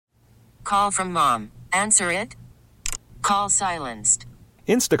Call from mom. Answer it. Call silenced.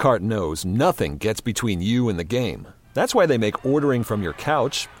 Instacart knows nothing gets between you and the game. That's why they make ordering from your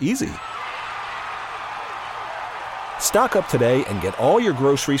couch easy. Stock up today and get all your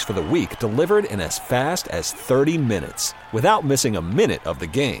groceries for the week delivered in as fast as 30 minutes without missing a minute of the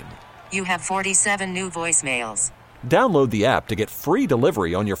game. You have 47 new voicemails. Download the app to get free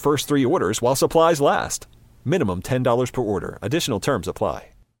delivery on your first 3 orders while supplies last. Minimum $10 per order. Additional terms apply.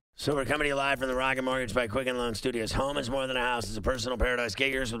 So we're coming to you live from the Rocket Mortgage by Quicken Loan Studios. Home is more than a house. It's a personal paradise. Get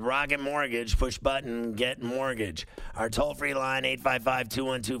yours with Rocket Mortgage. Push button, get mortgage. Our toll-free line,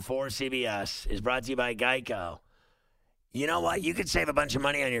 855-212-4CBS, is brought to you by Geico. You know what? You could save a bunch of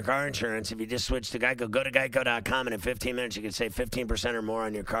money on your car insurance if you just switch to Geico. Go to geico.com, and in 15 minutes, you could save 15% or more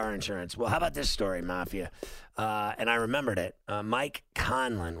on your car insurance. Well, how about this story, Mafia? And I remembered it. Mike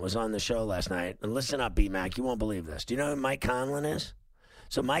Conlon was on the show last night. And listen up, B-Mac. You won't believe this. Do you know who Mike Conlon is?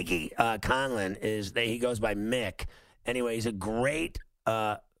 So Mikey Conlon he goes by Mick. Anyway, he's a great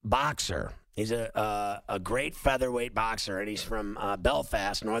boxer. He's a great featherweight boxer, and he's from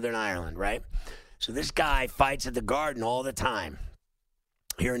Belfast, Northern Ireland, right? So this guy fights at the Garden all the time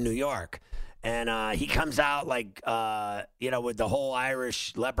here in New York. And he comes out like, with the whole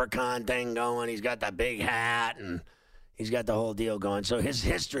Irish leprechaun thing going. He's got that big hat, and he's got the whole deal going. So his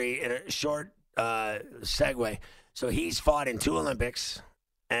history, in a short segue, so he's fought in 2 Olympics.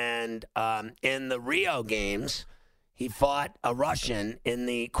 And in the Rio Games, he fought a Russian in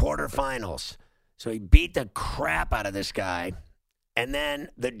the quarterfinals. So he beat the crap out of this guy. And then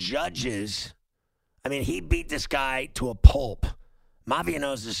the judges, he beat this guy to a pulp. Mafia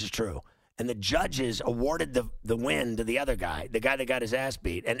knows this is true. And the judges awarded the win to the other guy, the guy that got his ass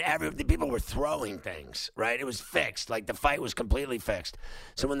beat. And the people were throwing things, right? It was fixed. Like, the fight was completely fixed.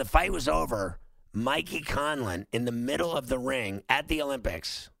 So when the fight was over, Mikey Conlon, in the middle of the ring at the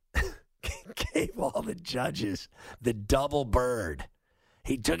Olympics, gave all the judges the double bird.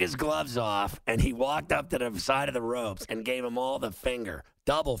 He took his gloves off, and he walked up to the side of the ropes and gave them all the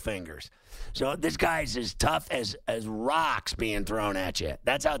double fingers. So this guy's as tough as rocks being thrown at you.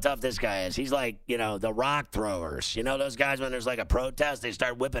 That's how tough this guy is. He's like, the rock throwers. You know those guys when there's like a protest, they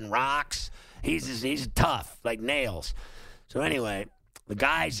start whipping rocks? He's tough, like nails. So anyway,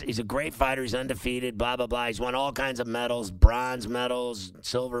 he's a great fighter. He's undefeated, blah, blah, blah. He's won all kinds of medals, bronze medals,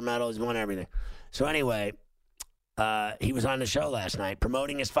 silver medals. He's won everything. So anyway, he was on the show last night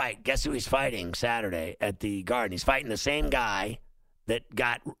promoting his fight. Guess who he's fighting Saturday at the Garden? He's fighting the same guy that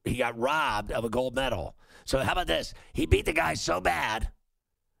got robbed of a gold medal. So how about this? He beat the guy so bad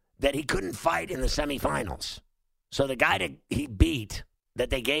that he couldn't fight in the semifinals. So the guy that he beat, that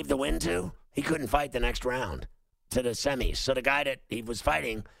they gave the win to, he couldn't fight the next round to the semis. So the guy that he was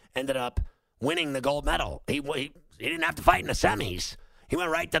fighting ended up winning the gold medal. He didn't have to fight in the semis. He went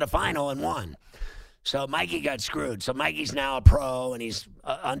right to the final and won. So Mikey got screwed. So Mikey's now a pro, and he's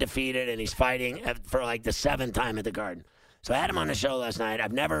undefeated, and he's fighting for like the 7th time at the Garden. So I had him on the show last night.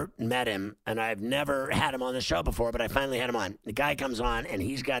 I've never met him, and I've never had him on the show before, but I finally had him on. The guy comes on, and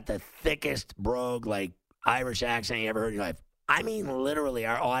he's got the thickest brogue, like Irish accent you ever heard in your life. I mean, literally,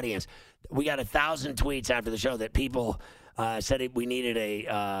 our audience. We got 1,000 tweets after the show that people said we needed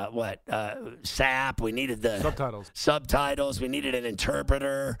a SAP. We needed the subtitles. We needed an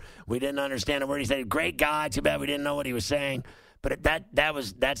interpreter. We didn't understand a word he said. Great guy. Too bad we didn't know what he was saying. But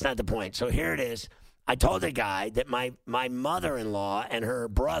that's not the point. So here it is. I told the guy that my mother-in-law and her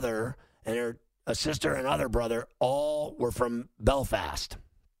brother and her sister and other brother all were from Belfast.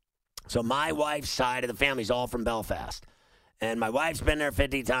 So my wife's side of the family is all from Belfast. And my wife's been there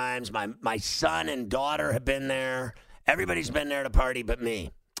 50 times. My son and daughter have been there. Everybody's been there to party but me.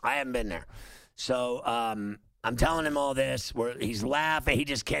 I haven't been there. So I'm telling him all this. He's laughing. He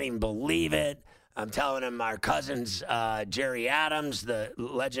just can't even believe it. I'm telling him our cousins, Jerry Adams, the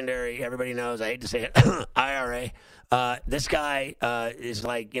legendary, everybody knows, I hate to say it, IRA. This guy is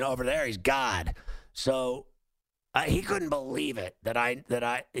like, over there, he's God. So he couldn't believe it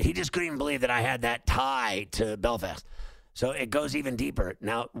he just couldn't even believe that I had that tie to Belfast. So it goes even deeper.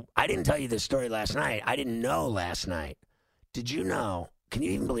 Now, I didn't tell you this story last night. I didn't know last night. Did you know, can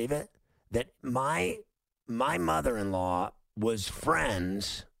you even believe it, that my mother-in-law was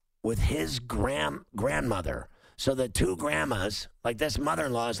friends with his grandmother. So the 2 grandmas, like this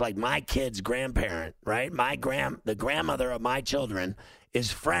mother-in-law is like my kid's grandparent, right? The grandmother of my children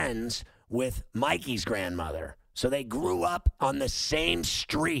is friends with Mikey's grandmother. So they grew up on the same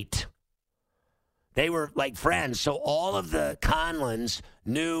street. They were like friends. So all of the Conlons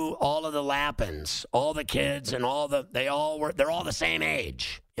knew all of the Lappins, all the kids, and they're all the same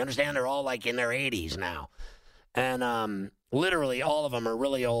age. You understand? They're all like in their 80s now. And Literally, all of them are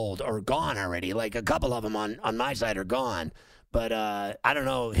really old or gone already. Like a couple of them on my side are gone. But I don't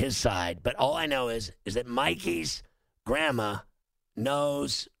know his side. But all I know is that Mikey's grandma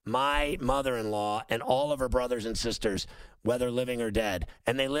knows my mother-in-law and all of her brothers and sisters, whether living or dead.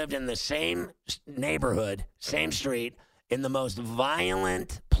 And they lived in the same neighborhood, same street, in the most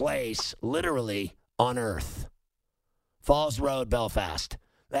violent place, literally, on earth. Falls Road, Belfast.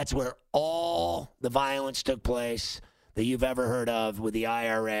 That's where all the violence took place that you've ever heard of with the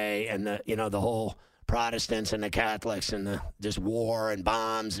IRA and the whole Protestants and the Catholics and the just war and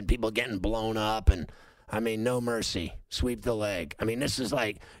bombs and people getting blown up and I mean no mercy, sweep the leg. I mean this is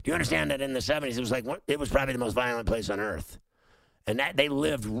like, do you understand that in the 70s it was probably the most violent place on earth, and that they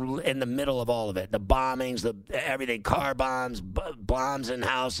lived in the middle of all of it, the bombings, everything, car bombs, bombs in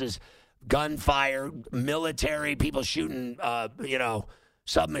houses, gunfire, military, people shooting,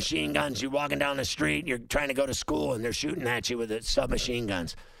 submachine guns. You're walking down the street, you're trying to go to school, and they're shooting at you with the submachine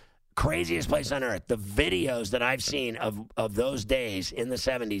guns. Craziest place on earth. The videos that I've seen of those days in the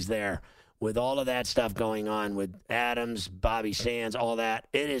 70s there, with all of that stuff going on with Adams, Bobby Sands, all that,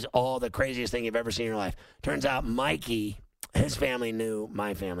 it is all the craziest thing you've ever seen in your life. Turns out Mikey, his family knew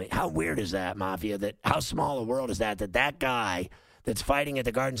my family. How weird is that, Mafia? How small a world is that guy that's fighting at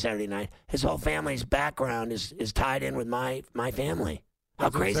the Garden Saturday night, his whole family's background is tied in with my family. How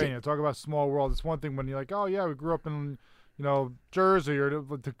That's crazy. Insane. Talk about small world. It's one thing when you're like, oh, yeah, we grew up in, Jersey, or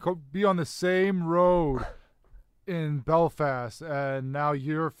to be on the same road in Belfast, and now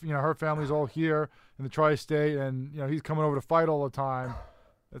her family's all here in the tri-state, and, he's coming over to fight all the time.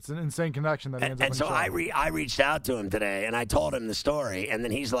 It's an insane connection that he ends up in. And so I reached out to him today, and I told him the story, and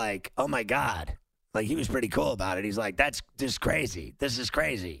then he's like, oh, my God. Like, he was pretty cool about it. He's like, that's just crazy. This is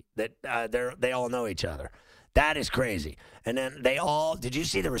crazy that they all know each other. That is crazy. And then did you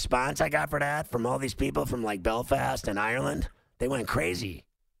see the response I got for that from all these people from like Belfast and Ireland? They went crazy.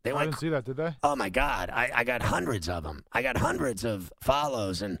 I didn't see that, did they? Oh, my God. I got hundreds of them. I got hundreds of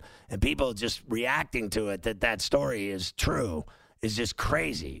follows and people just reacting to it that story is true is just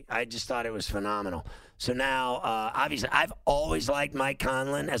crazy. I just thought it was phenomenal. So now, obviously, I've always liked Mike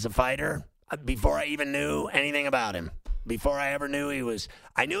Conlon as a fighter before I even knew anything about him. Before I ever knew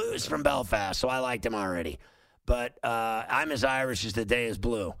I knew he was from Belfast, so I liked him already. But I'm as Irish as the day is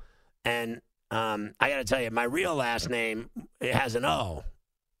blue. And I got to tell you, my real last name, it has an O,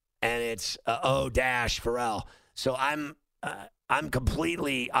 and it's O-Farrell. So I'm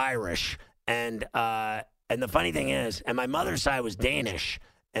completely Irish. And the funny thing is, and my mother's side was Danish,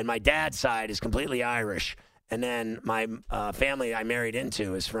 and my dad's side is completely Irish. And then my family I married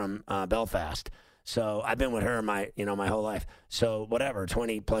into is from Belfast. So I've been with her my whole life. So whatever,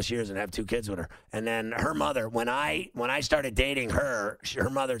 20 plus years, and have 2 kids with her. And then her mother, when I started dating her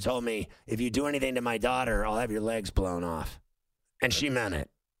mother told me, if you do anything to my daughter, I'll have your legs blown off. And she meant it.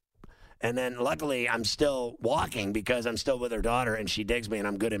 And then luckily I'm still walking because I'm still with her daughter and she digs me and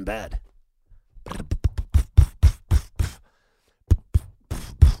I'm good in bed.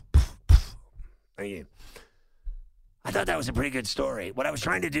 Thank you. I thought that was a pretty good story. What I was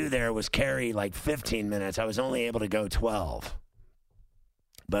trying to do there was carry like 15 minutes. I was only able to go 12.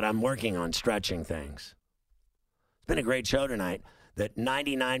 But I'm working on stretching things. It's been a great show tonight that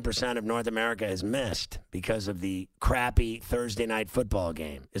 99% of North America has missed because of the crappy Thursday night football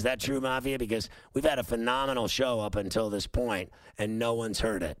game. Is that true, Mafia? Because we've had a phenomenal show up until this point, and no one's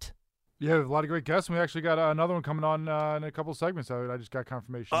heard it. Yeah, a lot of great guests. And we actually got another one coming on in a couple segments. I just got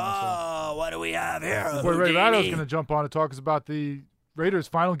confirmation. Oh, what do we have here? Boy, Ray Ratto's going to jump on and talk us about the Raiders'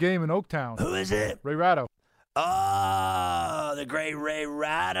 final game in Oaktown. Who is it? Ray Ratto. Oh, the great Ray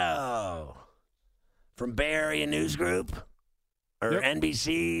Ratto. From Bay Area News Group? Or Yep.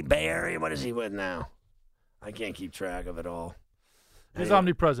 NBC, Bay Area? What is he with now? I can't keep track of it all. He's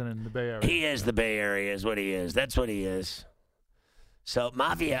omnipresent in the Bay Area. He is the Bay Area is what he is. That's what he is. So,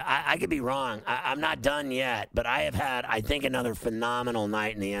 Mafia, I could be wrong. I'm not done yet, but I have had, I think, another phenomenal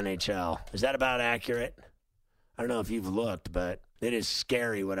night in the NHL. Is that about accurate? I don't know if you've looked, but it is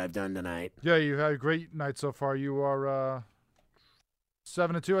scary what I've done tonight. Yeah, you had a great night so far. You are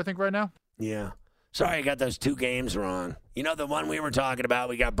 7-2, I think, right now. Yeah. Sorry I got those 2 games wrong. You know, the one we were talking about,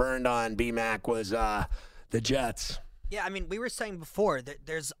 we got burned on, BMAC, was the Jets. Yeah, I mean, we were saying before that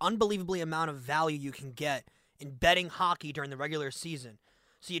there's unbelievably amount of value you can get in betting hockey during the regular season.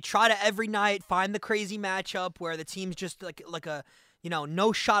 So you try to every night find the crazy matchup where the team's just like a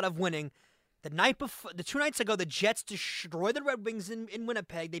no shot of winning. The 2 nights ago, the Jets destroyed the Red Wings in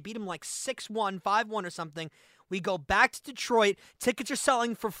Winnipeg. They beat them like 6-1, 5-1 or something. We go back to Detroit. Tickets are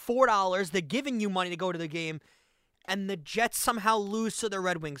selling for $4. They're giving you money to go to the game. And the Jets somehow lose to the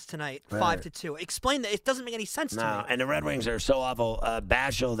Red Wings tonight, Right. 5-2. Explain that. It doesn't make any sense to No, me. and the Red Wings are so awful.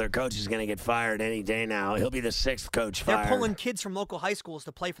 Bashel, their coach, is going to get fired any day now. He'll be the 6th coach They're fired. pulling kids from local high schools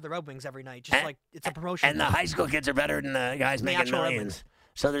to play for the Red Wings every night, just like it's a promotion. And the high school kids are better than the guys making actual Red millions. Wings.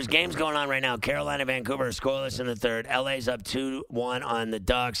 So there's games going on right now. Carolina, Vancouver are scoreless in the third. LA's up 2-1 on the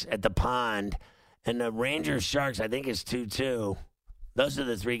Ducks at the Pond. And the Rangers Sharks, I think, is 2-2. Those are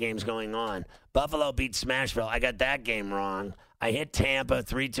the 3 games going on. Buffalo beat Smashville. I got that game wrong. I hit Tampa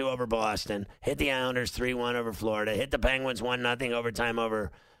 3-2 over Boston. Hit the Islanders 3-1 over Florida. Hit the Penguins 1-0 overtime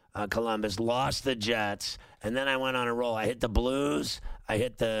over Columbus. Lost the Jets. And then I went on a roll. I hit the Blues. I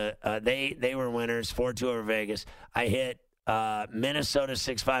hit the they were winners 4-2 over Vegas. I hit Minnesota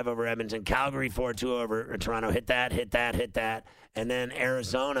 6-5 over Edmonton. Calgary 4-2 over Toronto. Hit that. And then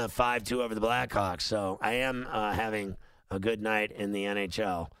Arizona 5-2 over the Blackhawks. So I am having a good night in the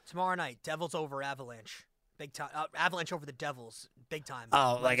NHL. Tomorrow night, Devils over Avalanche. Big time. Avalanche over the Devils. Big time.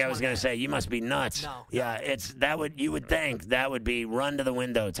 Oh, like I was going to say, you must be nuts. No. Yeah, you would think that would be run to the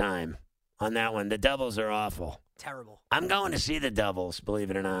window time on that one. The Devils are awful. Terrible. I'm going to see the Devils,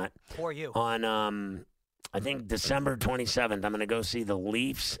 believe it or not. For you. On I think December 27th, I'm going to go see the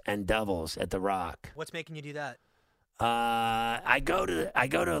Leafs and Devils at the Rock. What's making you do that? I go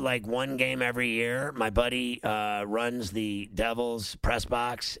to like one game every year. My buddy runs the Devils press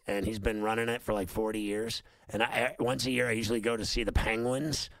box, and he's been running it for like 40 years. And once a year, I usually go to see the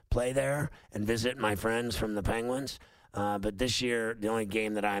Penguins play there and visit my friends from the Penguins. But this year, the only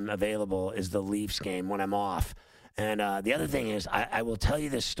game that I'm available is the Leafs game when I'm off. And the other thing is, I will tell you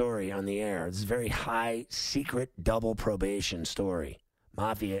this story on the air. This is a very high secret double probation story.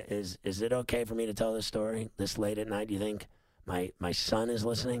 Mafia, is it okay for me to tell this story this late at night? Do you think my son is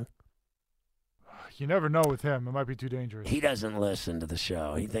listening? You never know with him. It might be too dangerous. He doesn't listen to the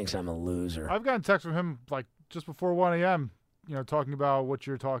show. He thinks I'm a loser. I've gotten texts from him like just before 1 a.m., talking about what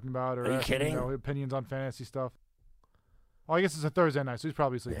you're talking about. Or Are you asking, kidding? Opinions on fantasy stuff. Well, I guess it's a Thursday night, so he's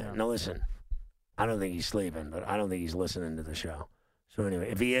probably sleeping now. No, listen. I don't think he's sleeping, but I don't think he's listening to the show. So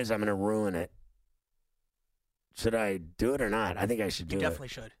anyway, if he is, I'm going to ruin it. Should I do it or not? I think I should do it. You definitely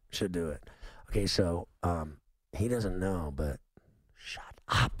should. Should do it. Okay, so he doesn't know, but shut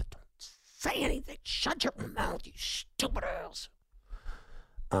up. Don't say anything. Shut your mouth, you stupid ass.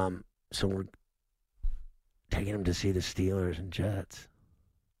 So we're taking him to see the Steelers and Jets.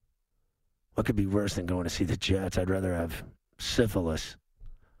 What could be worse than going to see the Jets? I'd rather have syphilis.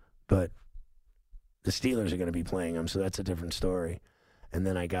 But the Steelers are going to be playing them, so that's a different story. And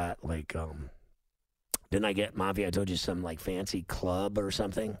then I got didn't I get, Mafia, I told you, some like fancy club or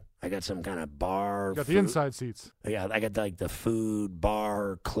something? I got some kind of bar. You got the inside seats. Yeah, I got like the food,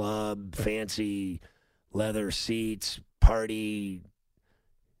 bar, club, fancy leather seats, party,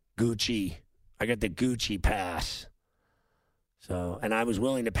 Gucci. I got the Gucci pass. So, and I was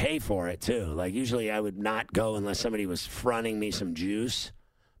willing to pay for it too. Like usually I would not go unless somebody was fronting me some juice,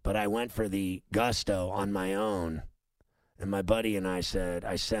 but I went for the gusto on my own. And my buddy and I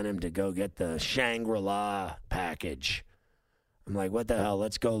sent him to go get the Shangri-La package. I'm like, what the hell?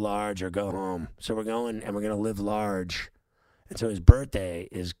 Let's go large or go home. So we're going, and we're going to live large. And so his birthday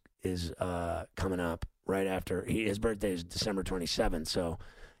is coming up right after. His birthday is December 27th. So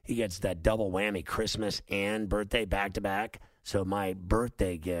he gets that double whammy, Christmas and birthday back to back. So my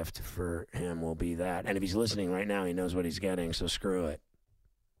birthday gift for him will be that. And if he's listening right now, he knows what he's getting, so screw it.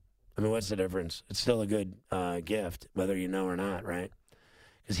 I mean, what's the difference? It's still a good gift, whether you know or not, right?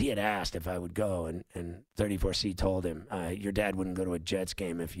 Because he had asked if I would go, and 34C told him, your dad wouldn't go to a Jets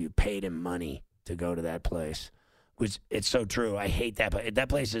game if you paid him money to go to that place. Which, it's so true. I hate that place. That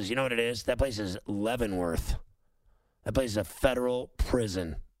place is, you know what it is? That place is Leavenworth. That place is a federal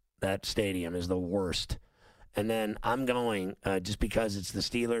prison. That stadium is the worst. And then I'm going just because it's the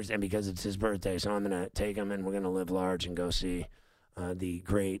Steelers and because it's his birthday. So I'm going to take him, and we're going to live large and go see the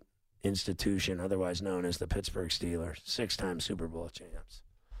great institution, otherwise known as the Pittsburgh Steelers, 6-time Super Bowl champs.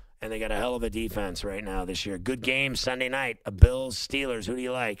 And they got a hell of a defense right now this year. Good game Sunday night. Bills, Steelers. Who do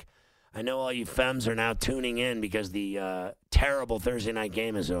you like? I know all you femmes are now tuning in because the terrible Thursday night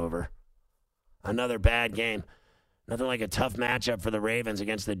game is over. Another bad game. Nothing like a tough matchup for the Ravens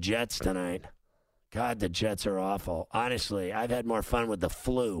against the Jets tonight. God, the Jets are awful. Honestly, I've had more fun with the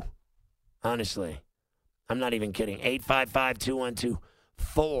flu. Honestly. I'm not even kidding.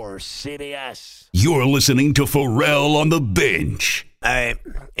 855-212-4CBS. You're listening to Pharrell on the Bench. All right,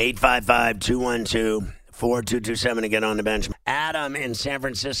 855-212-4227 to get on the bench. Adam in San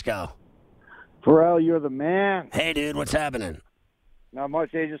Francisco. Pharrell, you're the man. Hey, dude, what's happening? Not much.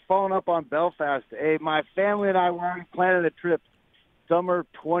 Hey, just following up on Belfast. Hey, my family and I were already planning a trip summer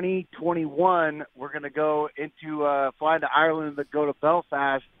 2021, we're going to go into fly to Ireland and go to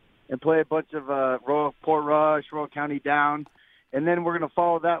Belfast and play a bunch of Royal Portrush, Royal County Down. And then we're going to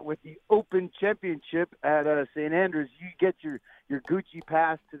follow that with the Open Championship at St. Andrews. You get your Gucci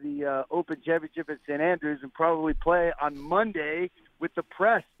pass to the Open Championship at St. Andrews and probably play on Monday with the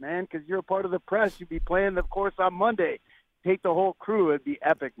press, man, because you're a part of the press. You'd be playing, of course, on Monday. Take the whole crew. It'd be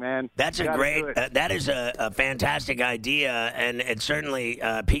epic, man. That's that is a fantastic idea, and it certainly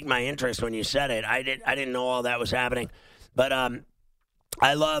piqued my interest when you said it. I didn't know all that was happening. But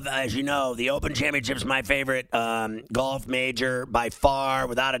I love, as you know, the Open Championship is my favorite golf major by far,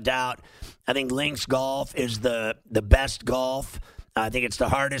 without a doubt. I think links golf is the best golf. I think it's the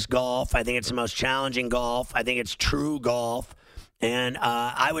hardest golf. I think it's the most challenging golf. I think it's true golf. And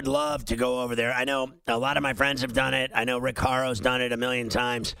I would love to go over there. I know a lot of my friends have done it. I know Rick Harrow's done it a million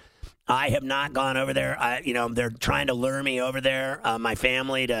times. I have not gone over there. They're trying to lure me over there, my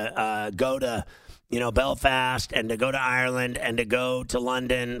family, to go to Belfast and to go to Ireland and to go to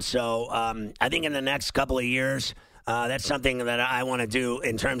London. So I think in the next couple of years, that's something that I want to do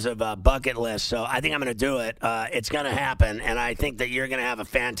in terms of a bucket list. So I think I'm going to do it. It's going to happen. And I think that you're going to have a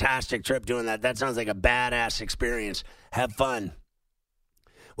fantastic trip doing that. That sounds like a badass experience. Have fun.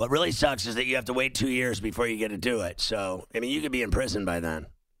 What really sucks is that you have to wait 2 years before you get to do it. So, I mean, you could be in prison by then.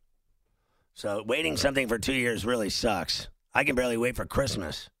 So waiting something for 2 years really sucks. I can barely wait for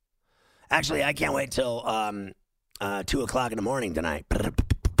Christmas. Actually, I can't wait till 2 o'clock in the morning tonight. Because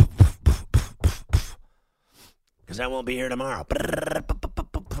I won't be here tomorrow.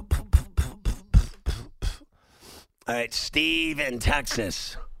 All right, Steve in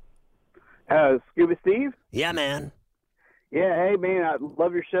Texas. Scuba Steve? Yeah, man. Yeah, hey, man, I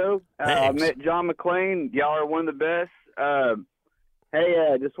love your show. I met John McClain. Y'all are one of the best.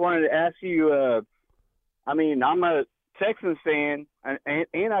 Just wanted to ask you, I'm a Texans fan,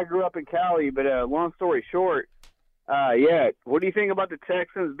 and I grew up in Cali, but long story short, what do you think about the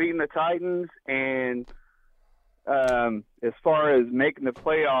Texans beating the Titans, and as far as making the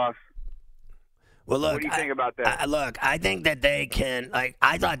playoffs, well, look, what do you think about that? I think that they can.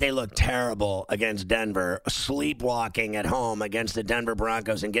 I thought they looked terrible against Denver. Sleepwalking at home against the Denver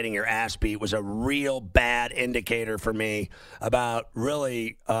Broncos and getting your ass beat was a real bad indicator for me about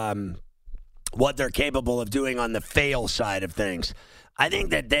really what they're capable of doing on the fail side of things. I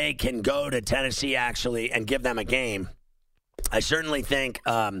think that they can go to Tennessee, actually, and give them a game. I certainly think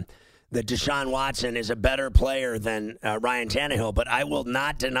that Deshaun Watson is a better player than Ryan Tannehill, but I will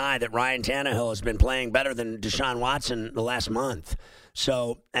not deny that Ryan Tannehill has been playing better than Deshaun Watson the last month.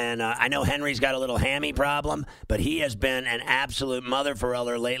 So, and I know Henry's got a little hammy problem, but he has been an absolute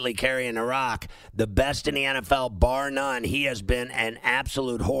mother-fereller lately carrying the rock. The best in the NFL, bar none. He has been an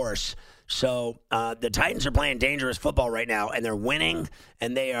absolute horse. So the Titans are playing dangerous football right now, and they're winning,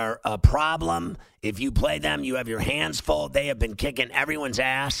 and they are a problem. If you play them, you have your hands full. They have been kicking everyone's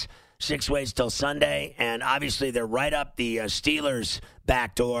ass 6 ways till Sunday, and obviously they're right up the Steelers'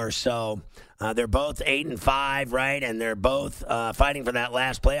 back door. So they're both 8-5, right? And they're both fighting for that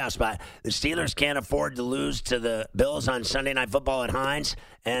last playoff spot. The Steelers can't afford to lose to the Bills on Sunday Night Football at Heinz,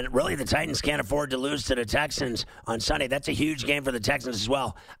 and really the Titans can't afford to lose to the Texans on Sunday. That's a huge game for the Texans as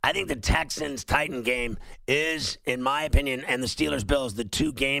well. I think the Texans-Titan game is, in my opinion, and the Steelers-Bills, the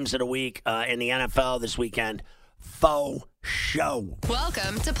 2 games of the week in the NFL this weekend. Faux show.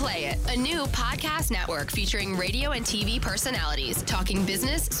 Welcome to Play It, a new podcast network featuring radio and TV personalities talking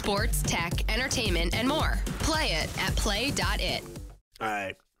business, sports, tech, entertainment, and more. Play it at play.it. All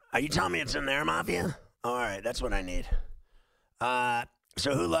right. Are you telling me it's in there, Mafia? All right. That's what I need.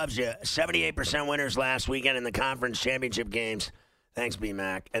 So who loves you? 78% winners last weekend in the conference championship games. Thanks,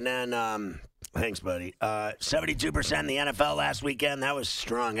 B-Mac. And then, thanks, buddy. 72% in the NFL last weekend. That was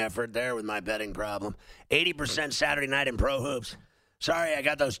strong effort there with my betting problem. 80% Saturday night in Pro Hoops. Sorry, I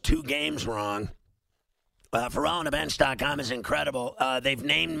got those 2 games wrong. FerrallOnTheBench.com is incredible. They've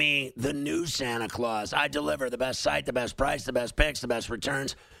named me the new Santa Claus. I deliver the best site, the best price, the best picks, the best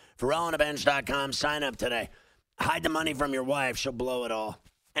returns. FerrallOnTheBench.com. Sign up today. Hide the money from your wife. She'll blow it all.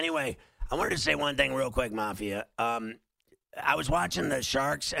 Anyway, I wanted to say one thing real quick, Mafia. I was watching the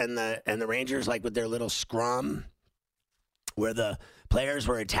Sharks and the Rangers, like with their little scrum, where the players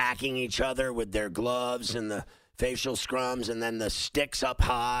were attacking each other with their gloves and the facial scrums, and then the sticks up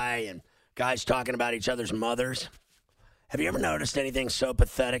high, and guys talking about each other's mothers. Have you ever noticed anything so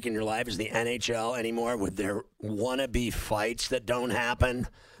pathetic in your life as the NHL anymore, with their wannabe fights that don't happen?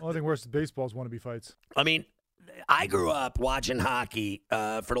 Only thing worse than baseball is wannabe fights. I mean, I grew up watching hockey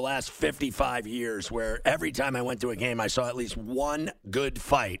for the last 55 years, where every time I went to a game, I saw at least one good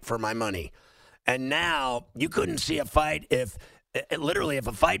fight for my money. And now you couldn't see a fight if Literally, if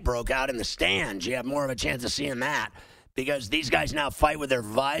a fight broke out in the stands, you have more of a chance of seeing that because these guys now fight with their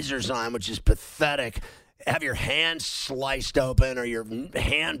visors on, which is pathetic. Have your hand sliced open or your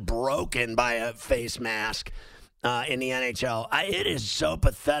hand broken by a face mask in the NHL. It is so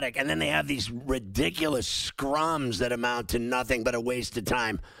pathetic. And then they have these ridiculous scrums that amount to nothing but a waste of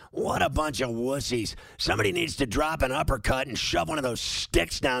time. What a bunch of wussies. Somebody needs to drop an uppercut and shove one of those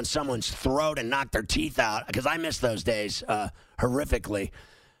sticks down someone's throat and knock their teeth out, because I miss those days horrifically.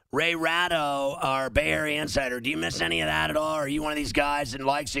 Ray Ratto, our Bay Area insider, do you miss any of that at all? Or are you one of these guys that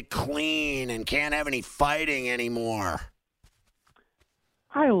likes it clean and can't have any fighting anymore?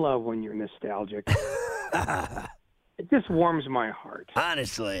 I love when you're nostalgic. It just warms my heart.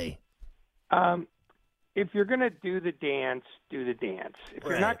 Honestly. If you're going to do the dance, do the dance. If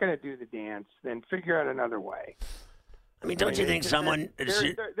you're not going to do the dance, then figure out another way. I mean, don't you think someone...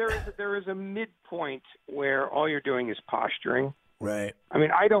 There is a midpoint where all you're doing is posturing. Right. I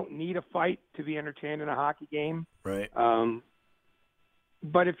mean, I don't need a fight to be entertained in a hockey game. Right.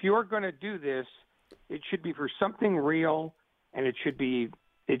 But if you're going to do this, it should be for something real, and it should be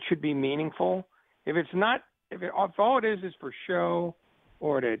meaningful. If it's not, if all it is for show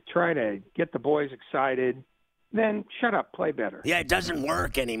or to try to get the boys excited, then shut up, play better. Yeah, it doesn't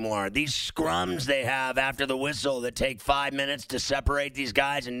work anymore. These scrums they have after the whistle that take 5 minutes to separate these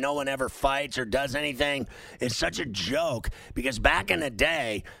guys and no one ever fights or does anything, it's such a joke because back in the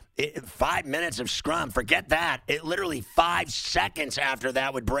day, 5 minutes of scrum, forget that. It literally 5 seconds after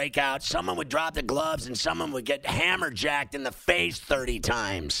that would break out. Someone would drop the gloves and someone would get hammerjacked in the face 30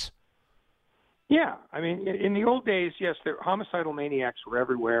 times. Yeah, I mean, in the old days, yes, the homicidal maniacs were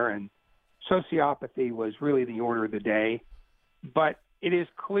everywhere, and sociopathy was really the order of the day. But it is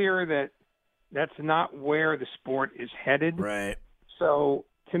clear that that's not where the sport is headed. Right. So,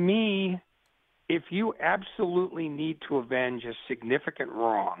 to me, if you absolutely need to avenge a significant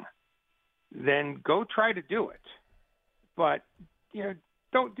wrong, then go try to do it. But,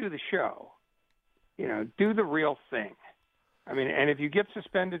 don't do the show. Do the real thing. I mean, and if you get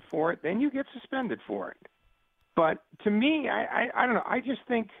suspended for it, then you get suspended for it. But to me, I don't know. I just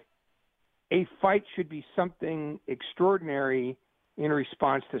think a fight should be something extraordinary in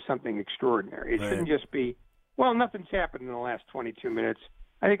response to something extraordinary. It shouldn't just be, well, nothing's happened in the last 22 minutes.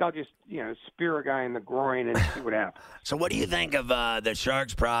 I think I'll just, spear a guy in the groin and see what happens. So what do you think of the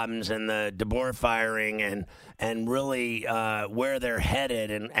Sharks' problems and the DeBoer firing and really where they're headed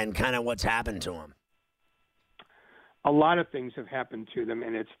and kind of what's happened to them? A lot of things have happened to them,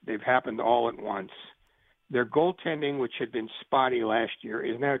 and they've happened all at once. Their goaltending, which had been spotty last year,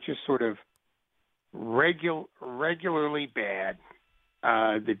 is now just sort of regularly bad.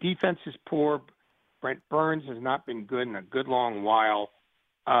 The defense is poor. Brent Burns has not been good in a good long while.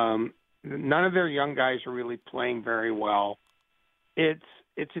 None of their young guys are really playing very well. It's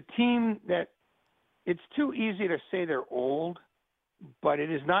a team that it's too easy to say they're old, but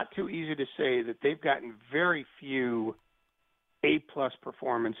it is not too easy to say that they've gotten very few A-plus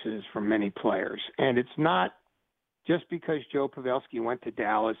performances from many players. And it's not just because Joe Pavelski went to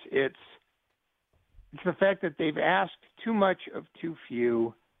Dallas. It's the fact that they've asked too much of too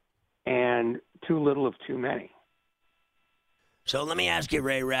few and too little of too many. So let me ask you,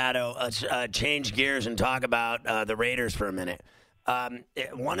 Ray Ratto, let's change gears and talk about the Raiders for a minute.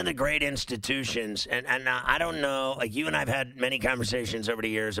 One of the great institutions, and I don't know, like you and I've had many conversations over the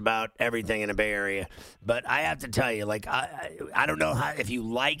years about everything in the Bay Area, but I have to tell you, like, I don't know if you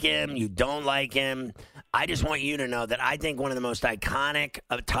like him, you don't like him. I just want you to know that I think one of the most iconic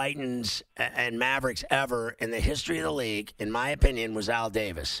of Titans and Mavericks ever in the history of the league, in my opinion, was Al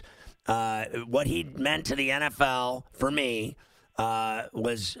Davis. What he meant to the NFL, for me,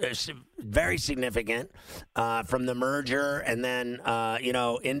 was very significant from the merger and then,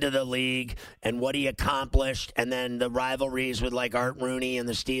 into the league and what he accomplished and then the rivalries with like Art Rooney and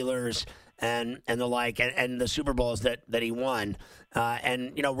the Steelers and the like and the Super Bowls that he won.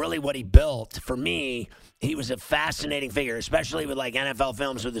 And really what he built, for me, he was a fascinating figure, especially with like NFL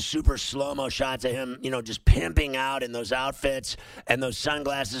films with the super slow-mo shots of him, just pimping out in those outfits and those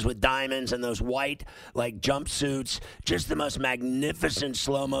sunglasses with diamonds and those white like jumpsuits. Just the most magnificent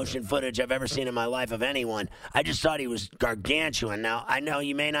slow-motion footage I've ever seen in my life of anyone. I just thought he was gargantuan. Now, I know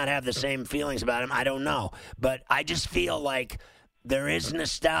you may not have the same feelings about him. I don't know. But I just feel like there is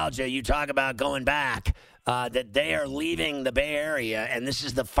nostalgia. You talk about going back, that they are leaving the Bay Area, and this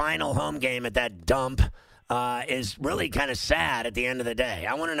is the final home game at that dump, is really kind of sad at the end of the day.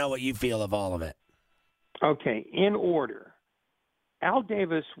 I want to know what you feel of all of it. Okay, in order. Al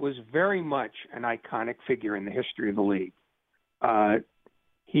Davis was very much an iconic figure in the history of the league.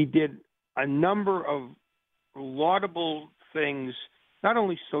 He did a number of laudable things, not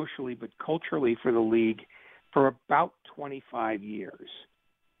only socially but culturally for the league for about 25 years.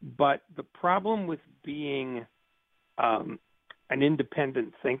 But the problem with being an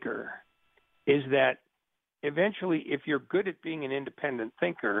independent thinker is that eventually, if you're good at being an independent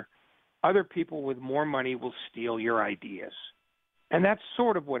thinker, other people with more money will steal your ideas. And that's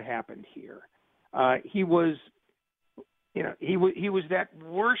sort of what happened here. He was that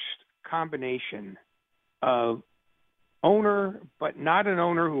worst combination of owner, but not an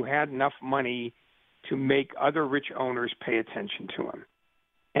owner who had enough money to make other rich owners pay attention to him.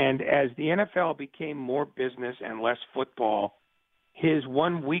 And as the NFL became more business and less football, his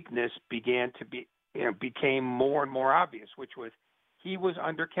one weakness became more and more obvious, which was he was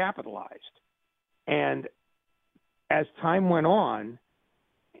undercapitalized. And as time went on,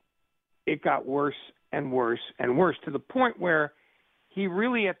 it got worse and worse and worse, to the point where he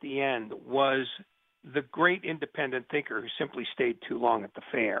really at the end was the great independent thinker who simply stayed too long at the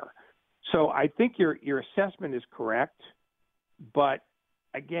fair. So I think your assessment is correct, but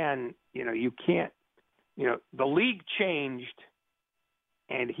again, you can't, the league changed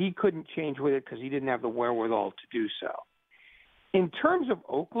and he couldn't change with it because he didn't have the wherewithal to do so. In terms of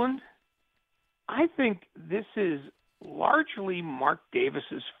Oakland, I think this is largely Mark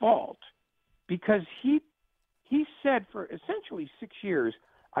Davis's fault, because he said for essentially 6 years,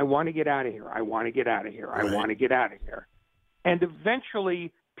 I want to get out of here. I want to get out of here. I want to get out of here. And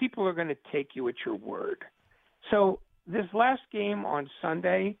eventually people are going to take you at your word. So this last game on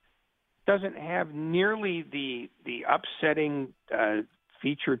Sunday doesn't have nearly the upsetting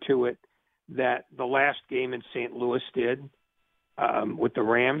feature to it that the last game in St. Louis did with the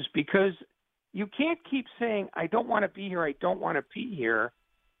Rams, because you can't keep saying, I don't want to be here, I don't want to be here,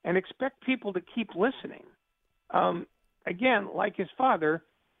 and expect people to keep listening. Again, like his father,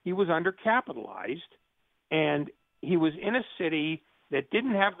 he was undercapitalized, and he was in a city that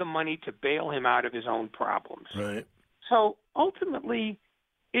didn't have the money to bail him out of his own problems. Right. So ultimately,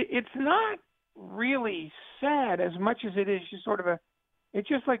 it's not really sad as much as it is just sort of it's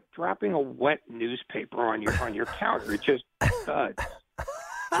just like dropping a wet newspaper on your counter. It just thuds.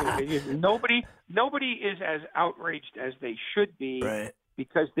 Nobody is as outraged as they should be, right,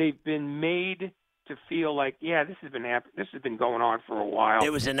 because they've been made to feel like, yeah, this has been going on for a while.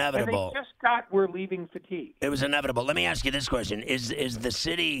 It was inevitable. And they just got we're leaving fatigue. It was inevitable. Let me ask you this question: Is the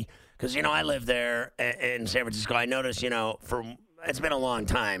city? Because I live there in San Francisco. I noticed, it's been a long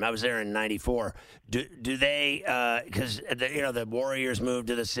time. I was there in '94. Do they? Because the Warriors moved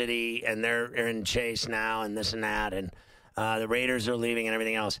to the city and they're in Chase now and this and that, and the Raiders are leaving and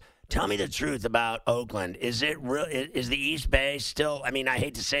everything else. Tell me the truth about Oakland. Is it real? Is the East Bay still? I mean, I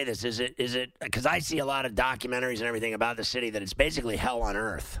hate to say this. Is it? Because I see a lot of documentaries and everything about the city that it's basically hell on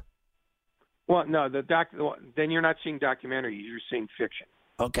earth. Well, no, then you're not seeing documentaries. You're seeing fiction.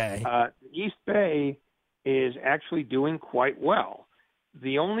 Okay. East Bay is actually doing quite well.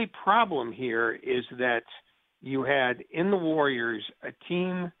 The only problem here is that you had in the Warriors a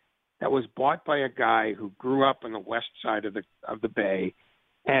team that was bought by a guy who grew up on the west side of the Bay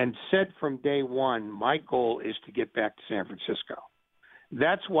and said from day one, my goal is to get back to San Francisco.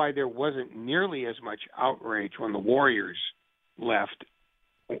 That's why there wasn't nearly as much outrage when the Warriors left,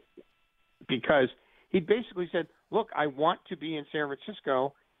 because he basically said, look, I want to be in San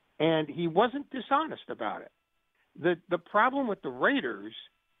Francisco, and he wasn't dishonest about it. The problem with the Raiders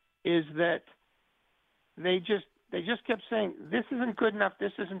is that they just kept saying, this isn't good enough,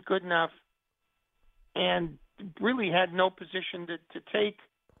 this isn't good enough, and really had no position to take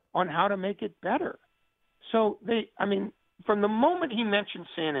on how to make it better. So from the moment he mentioned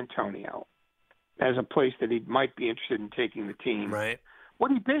San Antonio as a place that he might be interested in taking the team, right,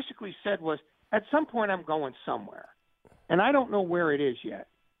 what he basically said was, at some point I'm going somewhere, and I don't know where it is yet.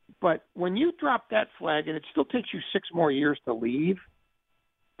 But when you drop that flag and it still takes you 6 more years to leave,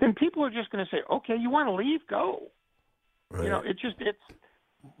 then people are just going to say, okay, you want to leave? Go. Right. It's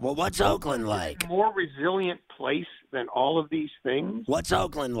well, what's Oakland like? A more resilient place than all of these things. What's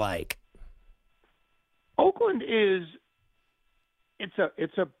Oakland like? Oakland is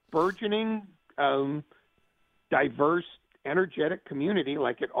it's a burgeoning, diverse, energetic community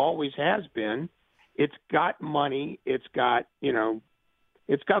like it always has been. It's got money. It's got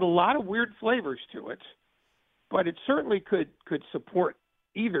a lot of weird flavors to it, but it certainly could support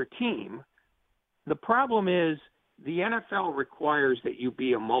either team. The problem is the NFL requires that you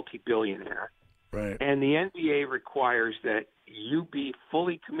be a multi-billionaire, right, and the NBA requires that you be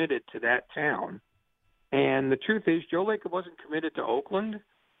fully committed to that town. And the truth is, Joe Lacob wasn't committed to Oakland,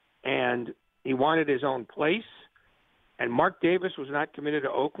 and he wanted his own place. And Mark Davis was not committed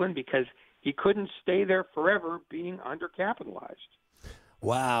to Oakland because he couldn't stay there forever being undercapitalized.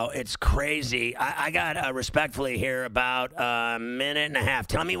 Wow, it's crazy. I got respectfully here about a minute and a half.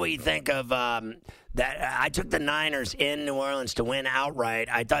 Tell me what you think of that. I took the Niners in New Orleans to win outright.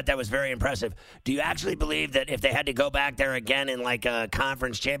 I thought that was very impressive. Do you actually believe that if they had to go back there again in like a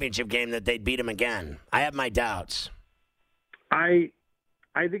conference championship game that they'd beat them again? I have my doubts. I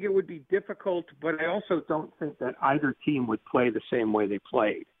think it would be difficult, but I also don't think that either team would play the same way they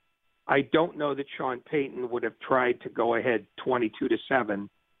played. I don't know that Sean Payton would have tried to go ahead 22-7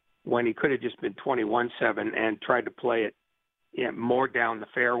 when he could have just been 21-7 and tried to play it more down the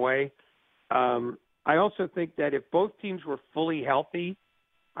fairway. I also think that if both teams were fully healthy,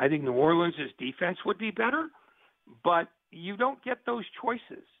 I think New Orleans' defense would be better, but you don't get those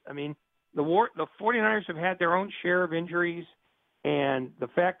choices. I mean, the 49ers have had their own share of injuries, and the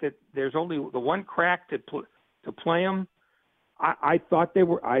fact that there's only the one crack to play them, I thought the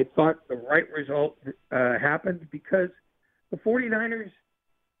right result happened because the 49ers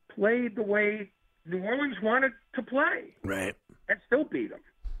played the way New Orleans wanted to play. Right. And still beat them.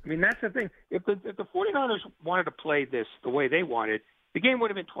 I mean, that's the thing. If the 49ers wanted to play this the way they wanted, the game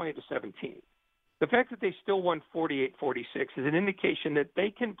would have been 20-17. The fact that they still won 48-46 is an indication that they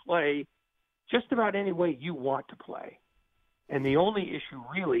can play just about any way you want to play. And the only issue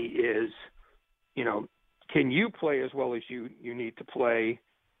really is, can you play as well as you need to play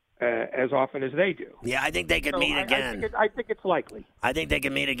as often as they do? Yeah, I think they could meet again. I think it's likely. I think they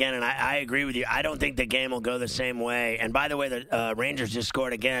can meet again, and I agree with you. I don't think the game will go the same way. And by the way, the Rangers just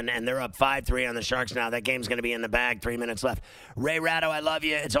scored again, and they're up 5-3 on the Sharks now. That game's going to be in the bag, 3 minutes left. Ray Ratto, I love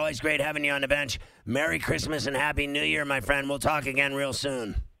you. It's always great having you on the bench. Merry Christmas and Happy New Year, my friend. We'll talk again real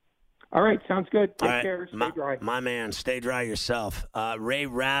soon. All right, sounds good. Take right. care. Stay dry. My man, stay dry yourself. Ray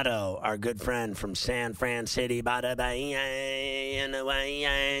Ratto, our good friend from San Fran City, by the bay, in the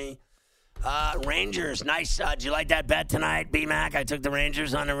way. Rangers, nice. Did you like that bet tonight, B-Mac? I took the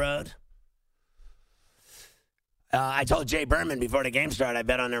Rangers on the road. I told Jay Berman before the game started I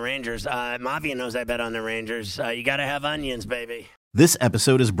bet on the Rangers. Mafia knows I bet on the Rangers. You got to have onions, baby. This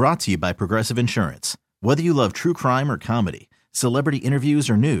episode is brought to you by Progressive Insurance. Whether you love true crime or comedy, celebrity interviews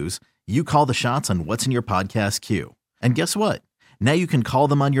or news, you call the shots on what's in your podcast queue. And guess what? Now you can call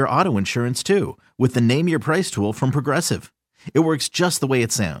them on your auto insurance too with the Name Your Price tool from Progressive. It works just the way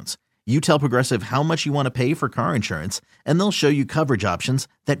it sounds. You tell Progressive how much you want to pay for car insurance, and they'll show you coverage options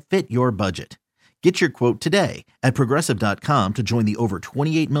that fit your budget. Get your quote today at Progressive.com to join the over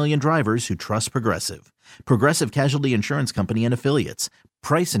 28 million drivers who trust Progressive. Progressive Casualty Insurance Company and Affiliates.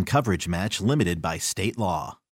 Price and coverage match limited by state law.